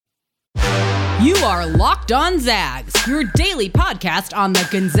You are Locked On Zags, your daily podcast on the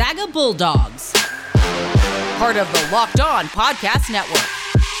Gonzaga Bulldogs. Part of the Locked On Podcast Network.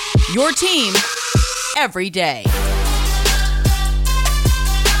 Your team every day.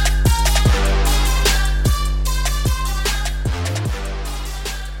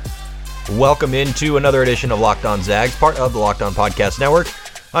 Welcome into another edition of Locked On Zags, part of the Locked On Podcast Network.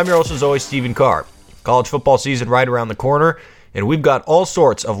 I'm your host, as always, Stephen Carr. College football season right around the corner, and we've got all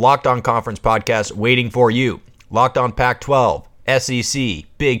sorts of Locked On Conference podcasts waiting for you. Locked On Pac-12, SEC,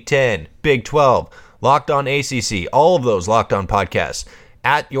 Big Ten, Big 12, Locked On ACC, all of those Locked On podcasts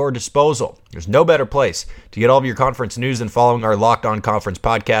at your disposal. There's no better place to get all of your conference news than following our Locked On Conference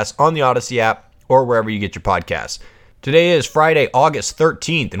podcasts on the Odyssey app or wherever you get your podcasts. Today is Friday, August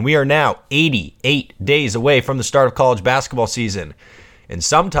 13th, and we are now 88 days away from the start of college basketball season. And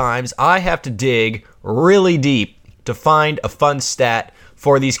sometimes I have to dig really deep to find a fun stat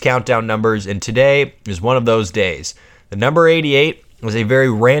for these countdown numbers, and today is one of those days. The number 88 was a very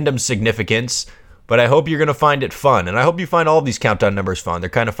random significance, but I hope you're going to find it fun, and I hope you find all of these countdown numbers fun. They're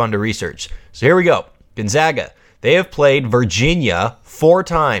kind of fun to research. So here we go. Gonzaga. They have played Virginia 4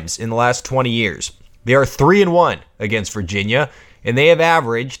 times in the last 20 years. They are 3-1 against Virginia, and they have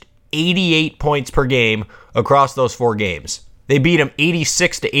averaged 88 points per game across those 4 games. They beat them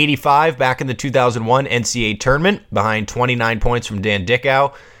 86-85 back in the 2001 NCAA tournament, behind 29 points from Dan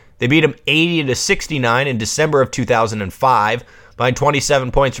Dickau. They beat them 80-69 in December of 2005, behind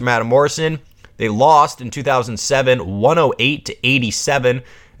 27 points from Adam Morrison. They lost in 2007, 108-87.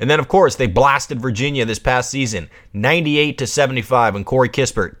 And then, of course, they blasted Virginia this past season, 98-75, when Corey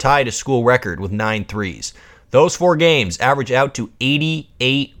Kispert tied a school record with 9 threes. Those 4 games average out to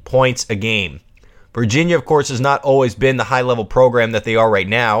 88 points a game. Virginia, of course, has not always been the high-level program that they are right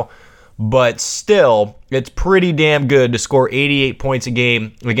now, but still, it's pretty damn good to score 88 points a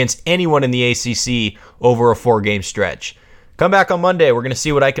game against anyone in the ACC over a 4-game stretch. Come back on Monday. We're going to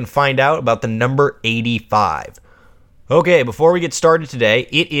see what I can find out about the number 85. Okay, before we get started today,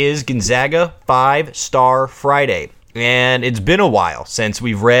 it is Gonzaga 5-Star Friday, and it's been a while since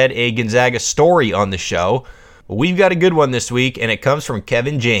we've read a Gonzaga story on the show. But we've got a good one this week, and it comes from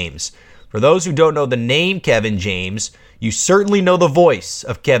Kevin James. For those who don't know the name Kevin James, you certainly know the voice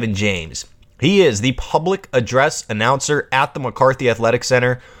of Kevin James. He is the public address announcer at the McCarthy Athletic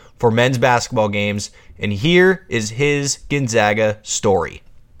Center for men's basketball games, and here is his Gonzaga story.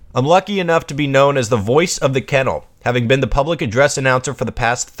 I'm lucky enough to be known as the voice of the kennel, having been the public address announcer for the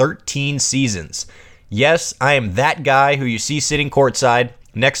past 13 seasons. Yes, I am that guy who you see sitting courtside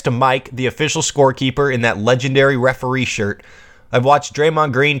next to Mike, the official scorekeeper, in that legendary referee shirt. I've watched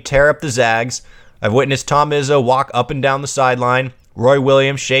Draymond Green tear up the Zags. I've witnessed Tom Izzo walk up and down the sideline, Roy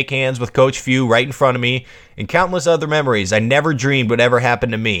Williams shake hands with Coach Few right in front of me, and countless other memories I never dreamed would ever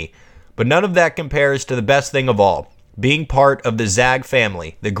happen to me. But none of that compares to the best thing of all, being part of the Zag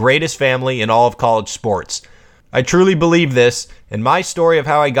family, the greatest family in all of college sports. I truly believe this, and my story of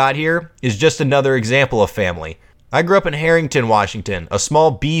how I got here is just another example of family. I grew up in Harrington, Washington, a small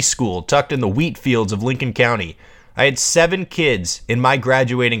B school tucked in the wheat fields of Lincoln County. I had 7 kids in my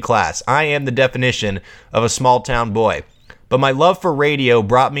graduating class. I am the definition of a small town boy. But my love for radio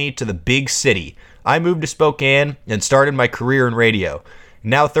brought me to the big city. I moved to Spokane and started my career in radio.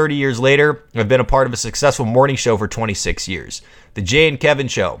 Now, 30 years later, I've been a part of a successful morning show for 26 years. The Jay and Kevin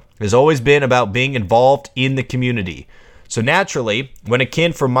Show has always been about being involved in the community. So naturally, when a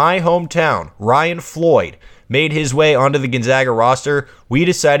kid from my hometown, Ryan Floyd, made his way onto the Gonzaga roster, we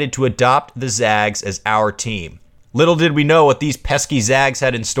decided to adopt the Zags as our team. Little did we know what these pesky Zags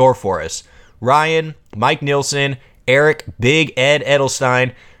had in store for us. Ryan, Mike Nielsen, Eric, Big Ed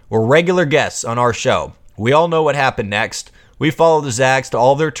Edelstein were regular guests on our show. We all know what happened next. We followed the Zags to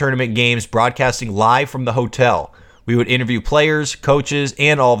all their tournament games, broadcasting live from the hotel. We would interview players, coaches,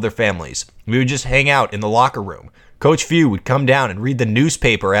 and all of their families. We would just hang out in the locker room. Coach Few would come down and read the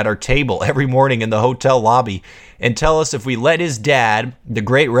newspaper at our table every morning in the hotel lobby and tell us if we let his dad, the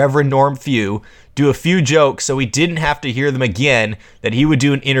great Reverend Norm Few, do a few jokes so we didn't have to hear them again, that he would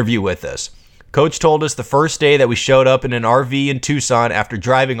do an interview with us. Coach told us the first day that we showed up in an RV in Tucson after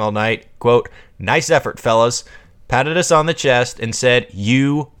driving all night, quote, "Nice effort, fellas," patted us on the chest and said,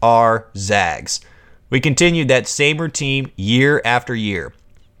 "You are Zags." We continued that same routine year after year.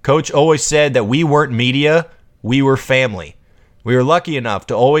 Coach always said that we weren't media, we were family. We were lucky enough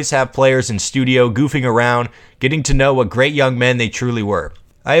to always have players in studio goofing around, getting to know what great young men they truly were.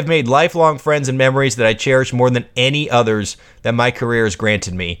 I have made lifelong friends and memories that I cherish more than any others that my career has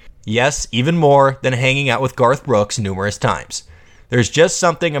granted me. Yes, even more than hanging out with Garth Brooks numerous times. There's just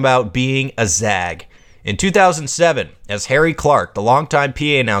something about being a Zag. In 2007, as Harry Clark, the longtime PA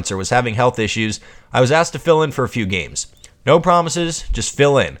announcer, was having health issues, I was asked to fill in for a few games. No promises, just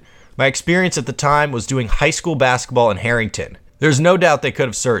fill in. My experience at the time was doing high school basketball in Harrington. There's no doubt they could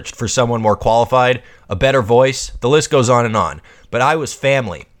have searched for someone more qualified, a better voice, the list goes on. But I was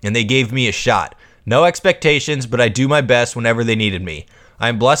family, and they gave me a shot. No expectations, but I do my best whenever they needed me. I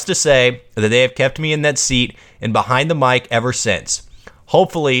am blessed to say that they have kept me in that seat and behind the mic ever since.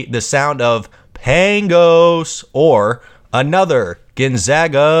 Hopefully, the sound of Pangos or another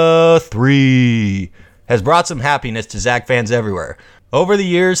Gonzaga 3 has brought some happiness to Zag fans everywhere. Over the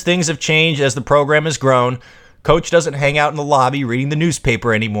years, things have changed as the program has grown. Coach doesn't hang out in the lobby reading the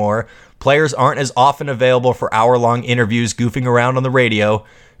newspaper anymore. Players aren't as often available for hour-long interviews goofing around on the radio.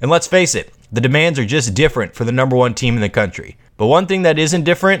 And let's face it, the demands are just different for the number one team in the country. But one thing that isn't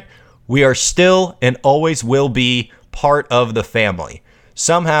different, we are still and always will be part of the family.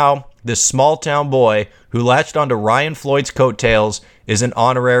 Somehow, this small-town boy who latched onto Ryan Floyd's coattails is an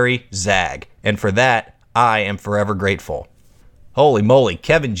honorary Zag. And for that, I am forever grateful. Holy moly,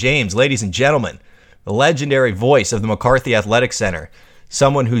 Kevin James, ladies and gentlemen. The legendary voice of the McCarthy Athletic Center,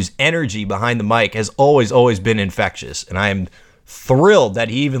 someone whose energy behind the mic has always been infectious. And I am thrilled that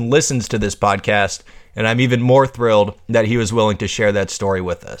he even listens to this podcast, and I'm even more thrilled that he was willing to share that story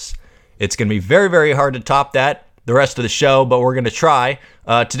with us. It's going to be very hard to top that the rest of the show, but we're going to try.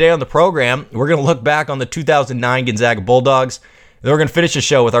 Today on the program, we're going to look back on the 2009 Gonzaga Bulldogs, and then we're going to finish the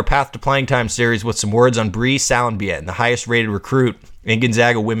show with our Path to Playing Time series with some words on Bree Salenbien, the highest-rated recruit in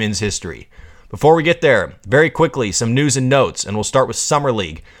Gonzaga women's history. Before we get there, very quickly, some news and notes, and we'll start with Summer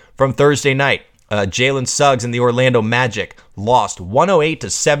League. From Thursday night, Jalen Suggs and the Orlando Magic lost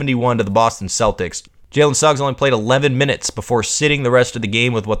 108-71 to the Boston Celtics. Jalen Suggs only played 11 minutes before sitting the rest of the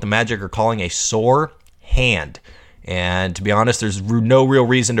game with what the Magic are calling a sore hand. And to be honest, there's no real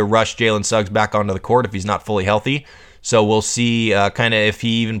reason to rush Jalen Suggs back onto the court if he's not fully healthy. So we'll see kind of if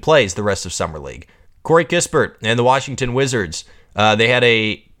he even plays the rest of Summer League. Corey Kispert and the Washington Wizards, they had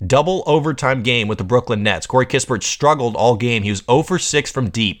a double overtime game with the Brooklyn Nets. Corey Kispert struggled all game. He was 0 for 6 from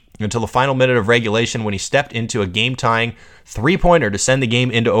deep until the final minute of regulation when he stepped into a game-tying three-pointer to send the game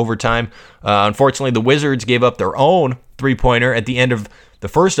into overtime. Unfortunately, the Wizards gave up their own three-pointer at the end of the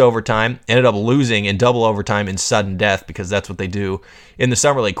first overtime, ended up losing in double overtime in sudden death because that's what they do in the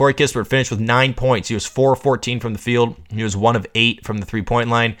Summer League. Corey Kispert finished with 9 points. He was 4 of 14 from the field. He was 1 of 8 from the three-point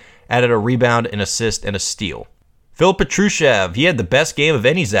line, added a rebound, an assist, and a steal. Phil Petrusev, he had the best game of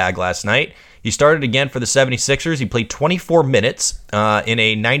any Zag last night. He started again for the 76ers. He played 24 minutes in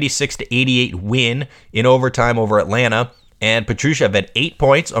a 96-88 win in overtime over Atlanta. And Petrusev had 8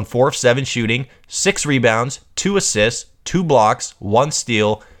 points on 4 of 7 shooting, 6 rebounds, 2 assists, 2 blocks, 1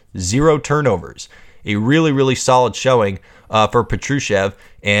 steal, 0 turnovers. A really solid showing for Petrusev,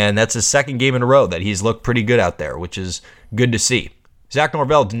 and that's his second game in a row that he's looked pretty good out there, which is good to see. Zach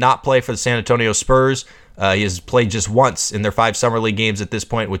Norvell did not play for the San Antonio Spurs. He has played just once in their 5 Summer League games at this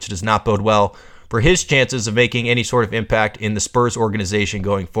point, which does not bode well for his chances of making any sort of impact in the Spurs organization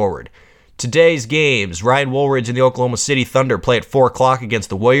going forward. Today's games, Ryan Woolridge and the Oklahoma City Thunder play at 4 o'clock against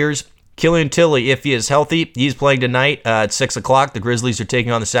the Warriors. Killian Tilly, if he is healthy, he's playing tonight at 6 o'clock. The Grizzlies are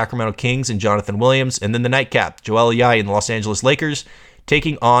taking on the Sacramento Kings and Jonathan Williams. And then the nightcap, Joel Ayayi and the Los Angeles Lakers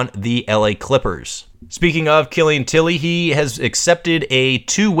taking on the LA Clippers. Speaking of Killian Tilly, he has accepted a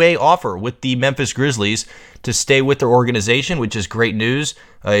two-way offer with the Memphis Grizzlies to stay with their organization, which is great news.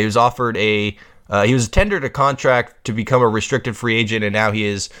 He was tendered a contract to become a restricted free agent, and now he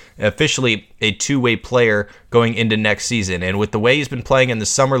is officially a two-way player going into next season. And with the way he's been playing in the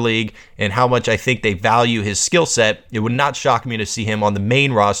Summer League and how much I think they value his skill set, it would not shock me to see him on the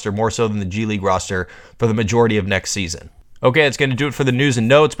main roster more so than the G League roster for the majority of next season. Okay, that's going to do it for the news and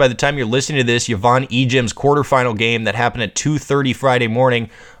notes. By the time you're listening to this, Yvonne Ejim's quarterfinal game that happened at 2:30 Friday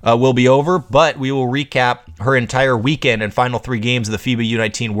morning will be over, but we will recap her entire weekend and final 3 games of the FIBA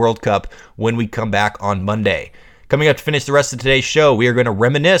U19 World Cup when we come back on Monday. Coming up to finish the rest of today's show, we are going to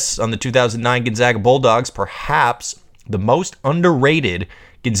reminisce on the 2009 Gonzaga Bulldogs, perhaps the most underrated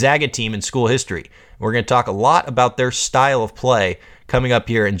Gonzaga team in school history. We're going to talk a lot about their style of play coming up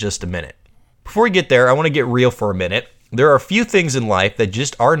here in just a minute. Before we get there, I want to get real for a minute. There are a few things in life that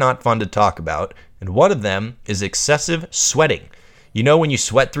just are not fun to talk about, and one of them is excessive sweating. You know when you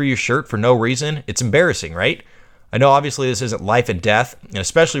sweat through your shirt for no reason? It's embarrassing, right? I know obviously this isn't life and death, and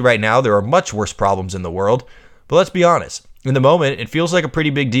especially right now, there are much worse problems in the world, but let's be honest. In the moment, it feels like a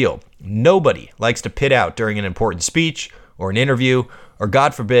pretty big deal. Nobody likes to pit out during an important speech, or an interview, or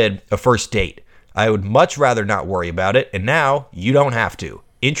God forbid, a first date. I would much rather not worry about it, and now you don't have to.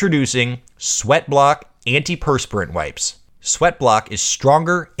 Introducing Sweat Block Antiperspirant Wipes. Sweatblock is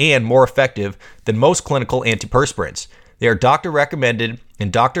stronger and more effective than most clinical antiperspirants. They are doctor recommended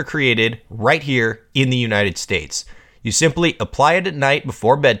and doctor created right here in the United States. You simply apply it at night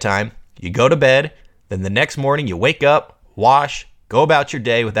before bedtime, you go to bed, then the next morning you wake up, wash, go about your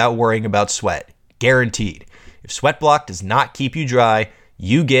day without worrying about sweat. Guaranteed. If Sweatblock does not keep you dry,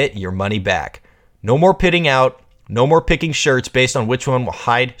 you get your money back. No more pitting out, no more picking shirts based on which one will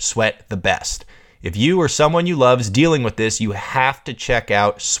hide sweat the best. If you or someone you love is dealing with this, you have to check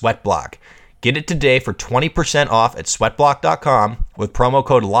out Sweatblock. Get it today for 20% off at sweatblock.com with promo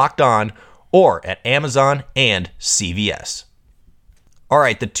code LOCKEDON or at Amazon and CVS. All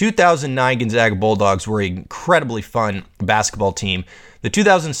right, the 2009 Gonzaga Bulldogs were an incredibly fun basketball team. The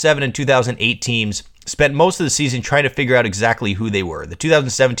 2007 and 2008 teams spent most of the season trying to figure out exactly who they were. The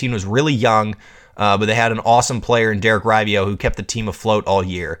 2017 was really young, but they had an awesome player in Derek Rivio who kept the team afloat all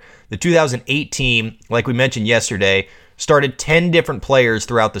year. The 2008 team, like we mentioned yesterday, started 10 different players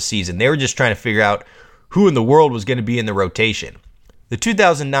throughout the season. They were just trying to figure out who in the world was going to be in the rotation. The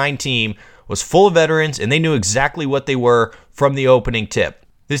 2009 team was full of veterans, and they knew exactly what they were from the opening tip.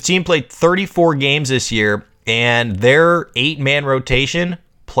 This team played 34 games this year, and their 8-man rotation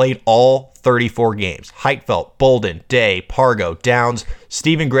played all 34 games. Heitfeld, Bolden, Day, Pargo, Downs,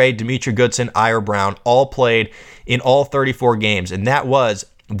 Stephen Gray, Demetri Goodson, Ira Brown all played in all 34 games, and that was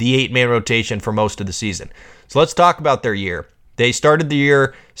the 8-man rotation for most of the season. So let's talk about their year. They started the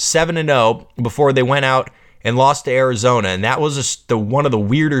year 7-0 before they went out and lost to Arizona, and that was one of the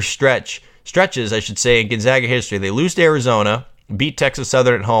weirder stretches, in Gonzaga history. They lose to Arizona, beat Texas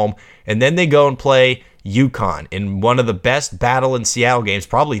Southern at home, and then they go and play UConn in one of the best battle in Seattle games,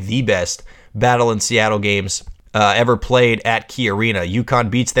 probably the best battle in Seattle games ever played at Key Arena.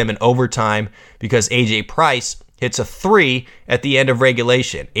 UConn beats them in overtime because A.J. Price hits a 3 at the end of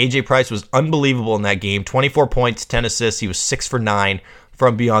regulation. A.J. Price was unbelievable in that game. 24 points, 10 assists. He was 6 for 9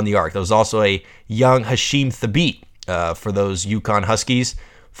 from beyond the arc. There was also a young Hashim Thabit for those UConn Huskies.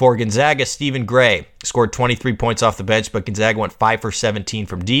 For Gonzaga, Stephen Gray scored 23 points off the bench, but Gonzaga went 5 for 17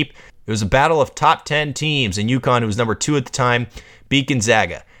 from deep. It was a battle of top 10 teams, and UConn, who was number 2 at the time, beat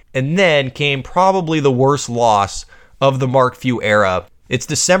Gonzaga. And then came probably the worst loss of the Mark Few era. It's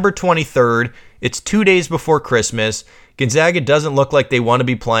December 23rd. It's 2 days before Christmas. Gonzaga doesn't look like they want to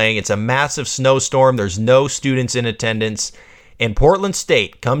be playing. It's a massive snowstorm. There's no students in attendance. And Portland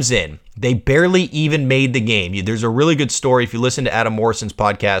State comes in. They barely even made the game. There's a really good story if you listen to Adam Morrison's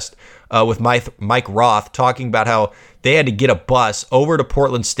podcast with Mike Roth talking about how they had to get a bus over to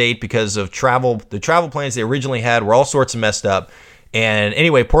Portland State because of travel. The travel plans they originally had were all sorts of messed up. And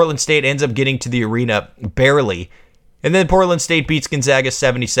anyway, Portland State ends up getting to the arena barely. And then Portland State beats Gonzaga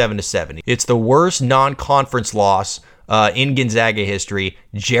 77-70. It's the worst non-conference loss in Gonzaga history.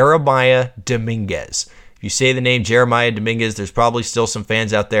 Jeremiah Dominguez. If you say the name Jeremiah Dominguez, there's probably still some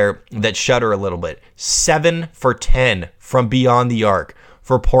fans out there that shudder a little bit. 7 for 10 from beyond the arc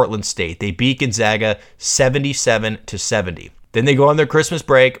for Portland State. They beat Gonzaga 77-70. Then they go on their Christmas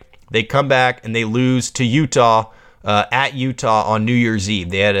break. They come back and they lose to Utah at Utah on New Year's Eve.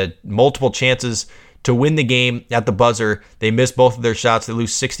 They had multiple chances to win the game at the buzzer. They missed both of their shots. They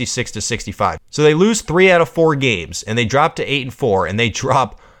lose 66-65. So they lose 3 out of 4 games, and they drop to 8-4, and they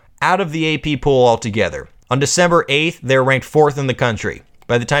drop out of the AP pool altogether. On December 8th, they're ranked 4th in the country.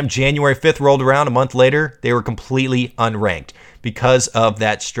 By the time January 5th rolled around a month later, they were completely unranked because of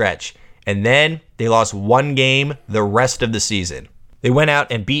that stretch. And then they lost 1 game the rest of the season. They went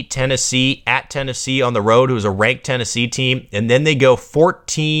out and beat Tennessee at Tennessee on the road, who was a ranked Tennessee team. And then they go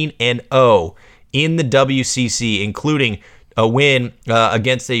 14-0 in the WCC, including a win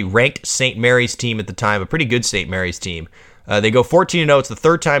against a ranked St. Mary's team at the time, a pretty good St. Mary's team. They go 14-0. It's the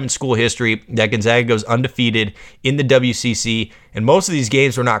 3rd time in school history that Gonzaga goes undefeated in the WCC, and most of these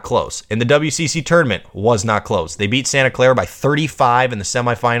games were not close. And the WCC tournament was not close. They beat Santa Clara by 35 in the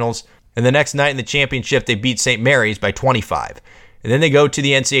semifinals, and the next night in the championship, they beat St. Mary's by 25. And then they go to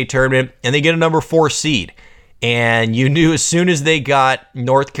the NCAA tournament, and they get a number 4 seed. And you knew as soon as they got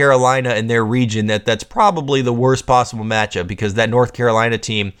North Carolina in their region that that's probably the worst possible matchup because that North Carolina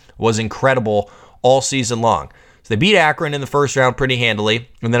team was incredible all season long. So they beat Akron in the first round pretty handily.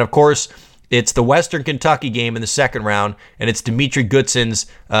 And then, of course, it's the Western Kentucky game in the second round, and it's Demetri Goodson's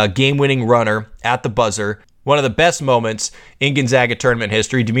game-winning runner at the buzzer. One of the best moments in Gonzaga tournament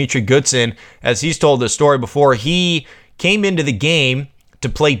history. Demetri Goodson, as he's told this story before, he came into the game to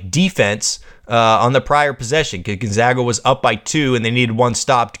play defense on the prior possession because Gonzaga was up by 2 and they needed 1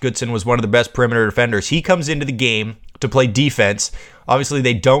 stop. Goodson was one of the best perimeter defenders. He comes into the game to play defense. Obviously,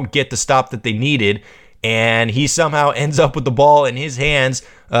 they don't get the stop that they needed, and he somehow ends up with the ball in his hands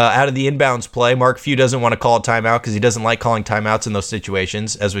out of the inbounds play. Mark Few doesn't want to call a timeout because he doesn't like calling timeouts in those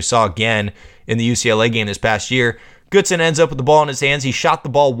situations, as we saw again in the UCLA game this past year. Goodson ends up with the ball in his hands. He shot the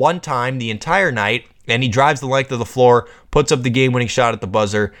ball one time the entire night, and he drives the length of the floor, puts up the game-winning shot at the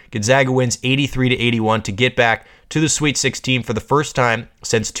buzzer. Gonzaga wins 83-81 to get back to the Sweet 16 for the first time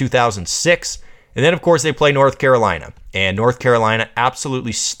since 2006. And then, of course, they play North Carolina, and North Carolina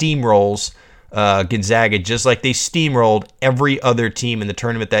absolutely steamrolls Gonzaga, just like they steamrolled every other team in the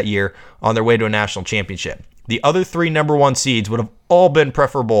tournament that year on their way to a national championship. The other three number one seeds would have all been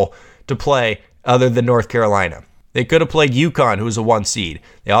preferable to play other than North Carolina. They could have played UConn, who was a 1 seed.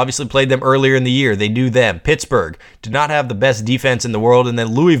 They obviously played them earlier in the year. They knew them. Pittsburgh did not have the best defense in the world, and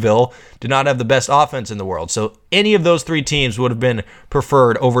then Louisville did not have the best offense in the world. So any of those three teams would have been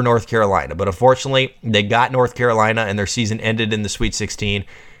preferred over North Carolina. But unfortunately, they got North Carolina, and their season ended in the Sweet 16.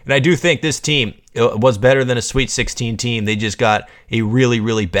 And I do think this team was better than a Sweet 16 team. They just got a really,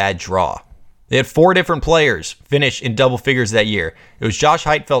 really bad draw. They had 4 different players finish in double figures that year. It was Josh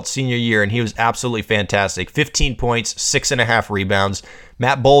Heupfeld's senior year, and he was absolutely fantastic. 15 points, 6.5 rebounds.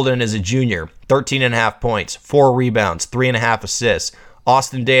 Matt Bolden as a junior, 13.5 points, 4 rebounds, 3.5 assists.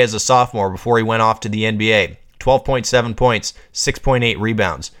 Austin Daye as a sophomore before he went off to the NBA, 12.7 points, 6.8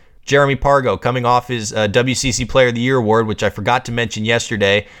 rebounds. Jeremy Pargo coming off his WCC Player of the Year award, which I forgot to mention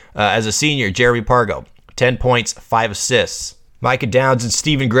yesterday. As a senior, Jeremy Pargo, 10 points, 5 assists. Micah Downs and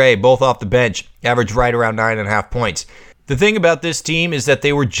Stephen Gray, both off the bench, averaged right around 9.5 points. The thing about this team is that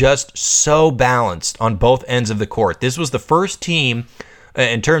they were just so balanced on both ends of the court. This was the first team,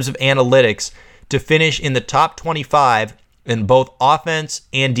 in terms of analytics, to finish in the top 25 in both offense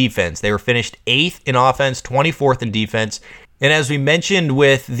and defense. They were finished 8th in offense, 24th in defense. And as we mentioned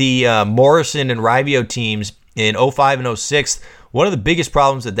with the Morrison and Rivio teams in 05 and 06, one of the biggest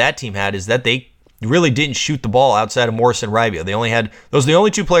problems that team had is that they really didn't shoot the ball outside of Morrison and Rivio. Those are the only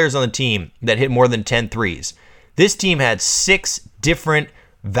 2 players on the team that hit more than 10 threes. This team had 6 different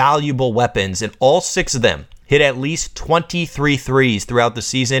valuable weapons, and all 6 of them hit at least 23 threes throughout the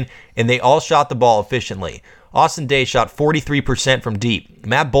season, and they all shot the ball efficiently. Austin Daye shot 43% from deep.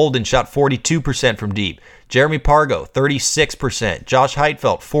 Matt Bolden shot 42% from deep. Jeremy Pargo, 36%. Josh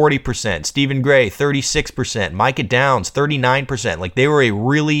Heupfeld, 40%. Stephen Gray, 36%. Micah Downs, 39%. Like, they were a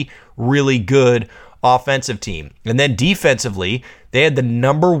really, really good offensive team. And then defensively, they had the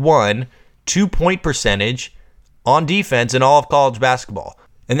number 1 2-point percentage on defense in all of college basketball.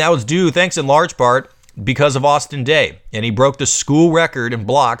 And that was due, thanks in large part, because of Austin Daye. And he broke the school record in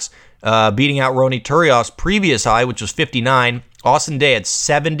blocks, beating out Ronny Turiaf's previous high, which was 59. Austin Daye had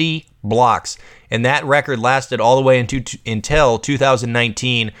 70 blocks, and that record lasted all the way until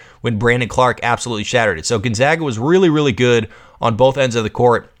 2019 when Brandon Clark absolutely shattered it. So Gonzaga was really, really good on both ends of the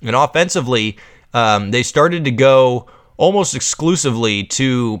court. And offensively, they started to go almost exclusively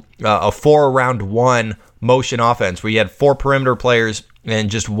to a 4-around-1 motion offense where you had 4 perimeter players and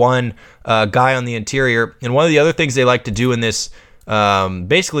just 1 guy on the interior. And one of the other things they like to do in this,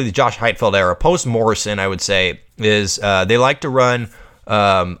 basically the Josh Heupfeld era, post-Morrison, I would say, is they like to run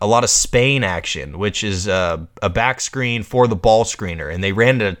a lot of Spain action, which is a back screen for the ball screener. And they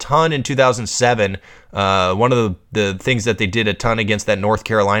ran it a ton in 2007. One of the things that they did a ton against that North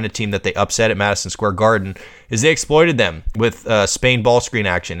Carolina team that they upset at Madison Square Garden is they exploited them with Spain ball screen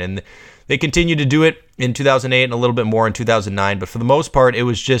action. And they continued to do it in 2008 and a little bit more in 2009. But for the most part, it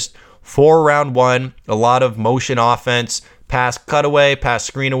was just 4-around-1, a lot of motion offense, pass cutaway, pass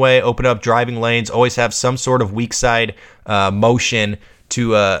screen away, open up driving lanes, always have some sort of weak side motion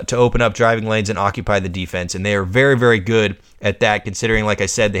to open up driving lanes and occupy the defense. And they are very, very good at that, considering, like I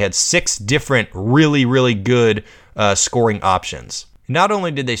said, they had 6 different really, really good scoring options. Not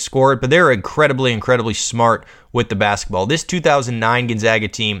only did they score it, but they were incredibly, incredibly smart with the basketball. This 2009 Gonzaga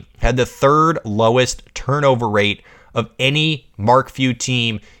team had the 3rd lowest turnover rate of any Mark Few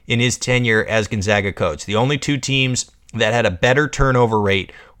team in his tenure as Gonzaga coach. The only 2 teams that had a better turnover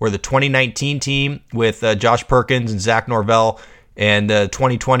rate were the 2019 team with Josh Perkins and Zach Norvell, and the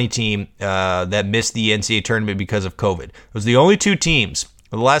 2020 team that missed the NCAA tournament because of COVID. It was the only 2 teams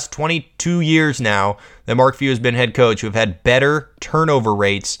for the last 22 years now that Mark Few has been head coach who have had better turnover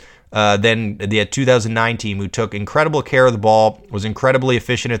rates than the 2009 team, who took incredible care of the ball, was incredibly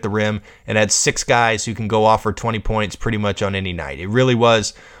efficient at the rim, and had 6 guys who can go off for 20 points pretty much on any night. It really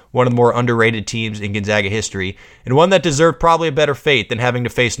was one of the more underrated teams in Gonzaga history, and one that deserved probably a better fate than having to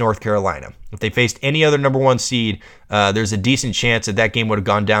face North Carolina. If they faced any other number 1 seed, there's a decent chance that game would have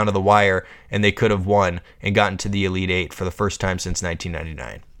gone down to the wire, and they could have won and gotten to the Elite 8 for the first time since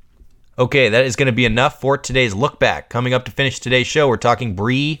 1999. Okay, that is going to be enough for today's look back. Coming up to finish today's show, we're talking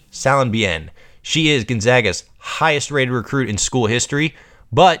Bree Salenbien. She is Gonzaga's highest-rated recruit in school history,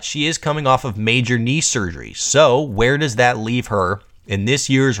 but she is coming off of major knee surgery. So where does that leave her in this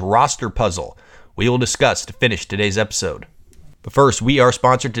year's roster puzzle? We will discuss to finish today's episode. But first, we are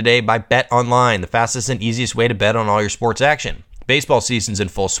sponsored today by BetOnline, the fastest and easiest way to bet on all your sports action. Baseball season's in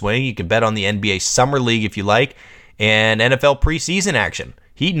full swing. You can bet on the NBA Summer League if you like, and NFL preseason action.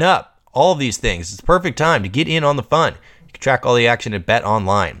 Heating up. All of these things. It's the perfect time to get in on the fun. You can track all the action at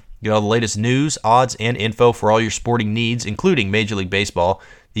BetOnline. Get all the latest news, odds, and info for all your sporting needs, including Major League Baseball,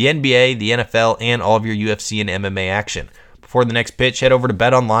 the NBA, the NFL, and all of your UFC and MMA action. Before the next pitch, head over to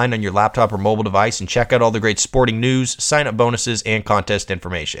BetOnline on your laptop or mobile device and check out all the great sporting news, sign-up bonuses, and contest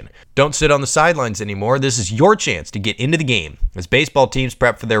information. Don't sit on the sidelines anymore. This is your chance to get into the game as baseball teams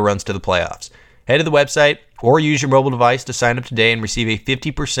prep for their runs to the playoffs. Head to the website or use your mobile device to sign up today and receive a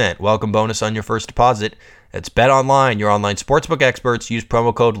 50% welcome bonus on your first deposit. That's BetOnline, your online sportsbook experts. Use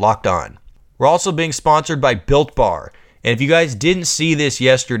promo code LOCKEDON. We're also being sponsored by Built Bar. And if you guys didn't see this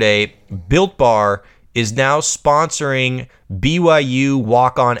yesterday, Built Bar is now sponsoring BYU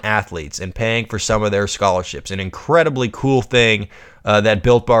walk-on athletes and paying for some of their scholarships. An incredibly cool thing that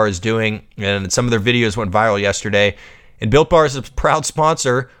Built Bar is doing, and some of their videos went viral yesterday. And Built Bar is a proud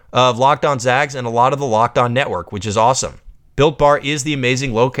sponsor of Locked On Zags and a lot of the Locked On Network, which is awesome. Built Bar is the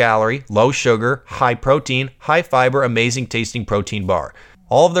amazing low-calorie, low-sugar, high-protein, high-fiber, amazing-tasting protein bar.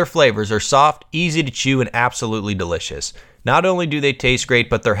 All of their flavors are soft, easy to chew, and absolutely delicious. Not only do they taste great,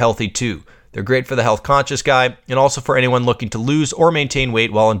 but they're healthy too. They're great for the health-conscious guy and also for anyone looking to lose or maintain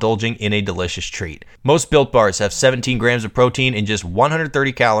weight while indulging in a delicious treat. Most Built Bars have 17 grams of protein and just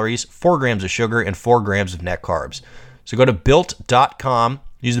 130 calories, 4 grams of sugar, and 4 grams of net carbs. So go to Built.com,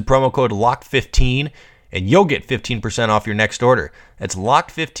 use the promo code LOCKED15, and you'll get 15% off your next order. That's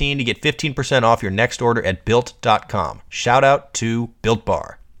LOCKED15 to get 15% off your next order at Built.com. Shout out to Built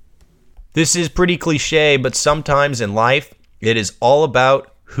Bar. This is pretty cliche, but sometimes in life, it is all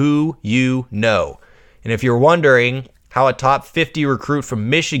about who you know. And if you're wondering how a top 50 recruit from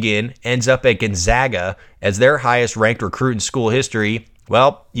Michigan ends up at Gonzaga as their highest ranked recruit in school history,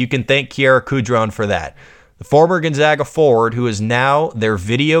 well, you can thank Kiara Kudron for that. The former Gonzaga forward, who is now their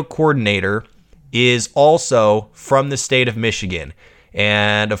video coordinator, is also from the state of Michigan.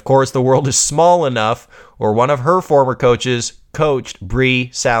 And of course, the world is small enough where one of her former coaches coached Bree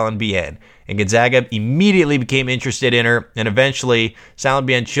Salenbien. And Gonzaga immediately became interested in her, and eventually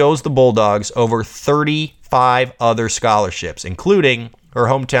Salenbien chose the Bulldogs over 35 other scholarships, including her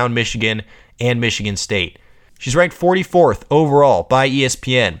hometown Michigan and Michigan State. She's ranked 44th overall by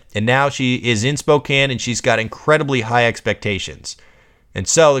ESPN, and now she is in Spokane, and she's got incredibly high expectations. And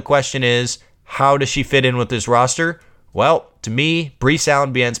so the question is, how does she fit in with this roster? Well, to me, Bree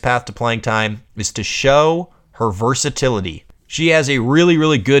Salenbien's path to playing time is to show her versatility. She has a really,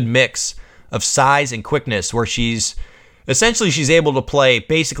 really good mix of size and quickness where she's able to play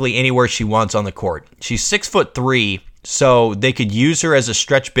basically anywhere she wants on the court. She's 6'3", so they could use her as a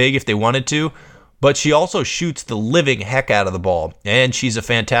stretch big if they wanted to, but she also shoots the living heck out of the ball, and she's a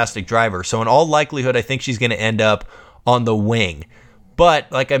fantastic driver. So in all likelihood, I think she's going to end up on the wing.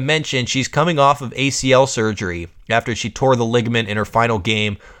 But like I mentioned, she's coming off of ACL surgery after she tore the ligament in her final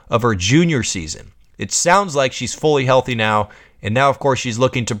game of her junior season. It sounds like she's fully healthy now, and now, of course, she's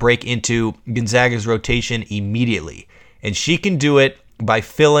looking to break into Gonzaga's rotation immediately. And she can do it by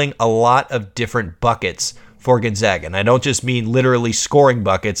filling a lot of different buckets for Gonzaga. And I don't just mean literally scoring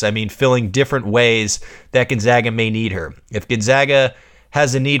buckets. I mean filling different ways that Gonzaga may need her. If Gonzaga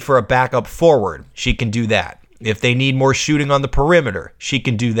has a need for a backup forward, she can do that. If they need more shooting on the perimeter, she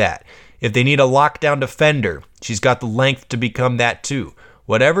can do that. If they need a lockdown defender, she's got the length to become that too.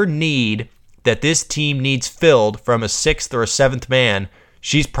 Whatever need that this team needs filled from a 6th or a 7th man,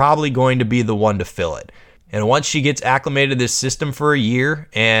 she's probably going to be the one to fill it. And once she gets acclimated to this system for a year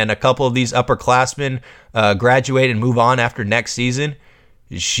and a couple of these upperclassmen graduate and move on after next season,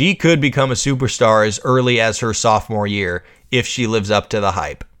 she could become a superstar as early as her sophomore year if she lives up to the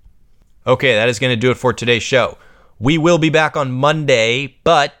hype. Okay, that is going to do it for today's show. We will be back on Monday,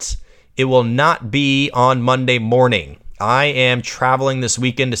 but it will not be on Monday morning. I am traveling this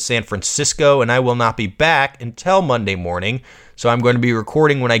weekend to San Francisco, and I will not be back until Monday morning. So I'm going to be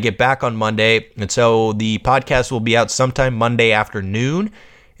recording when I get back on Monday. And so the podcast will be out sometime Monday afternoon.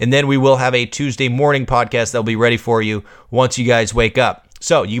 And then we will have a Tuesday morning podcast that will be ready for you once you guys wake up.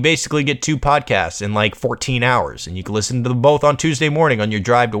 So you basically get 2 podcasts in like 14 hours. And you can listen to them both on Tuesday morning on your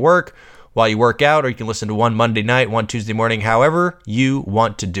drive to work while you work out, or you can listen to one Monday night, one Tuesday morning, however you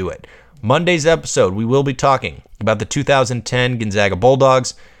want to do it. Monday's episode, we will be talking about the 2010 Gonzaga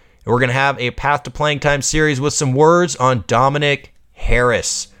Bulldogs. And we're going to have a Path to Playing Time series with some words on Dominic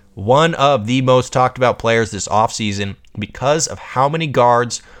Harris. one of the most talked about players this offseason because of how many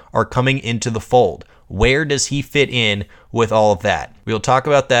guards are coming into the fold. Where does he fit in with all of that? We'll talk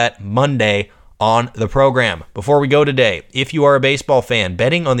about that Monday on the program. Before we go today, if you are a baseball fan,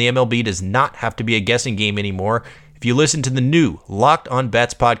 betting on the MLB does not have to be a guessing game anymore. If you listen to the new Locked On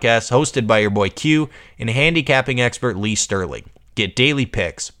Bets podcast hosted by your boy Q and handicapping expert Lee Sterling. Get daily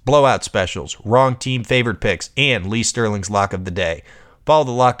picks, blowout specials, wrong team favored picks, and Lee Sterling's lock of the day. Follow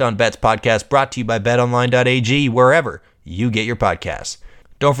the Locked On Bets podcast brought to you by betonline.ag wherever you get your podcasts.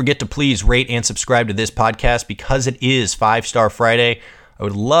 Don't forget to please rate and subscribe to this podcast because it is 5-Star Friday. I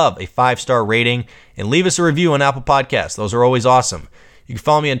would love a 5-star rating and leave us a review on Apple Podcasts. Those are always awesome. You can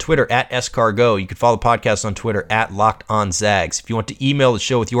follow me on Twitter at @SCargo. You can follow the podcast on Twitter at LockedOnZags. If you want to email the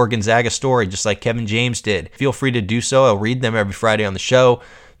show with your Gonzaga story, just like Kevin James did, feel free to do so. I'll read them every Friday on the show.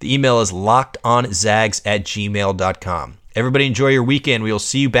 The email is lockedonzags@gmail.com. Everybody enjoy your weekend. We will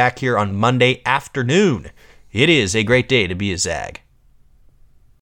see you back here on Monday afternoon. It is a great day to be a Zag.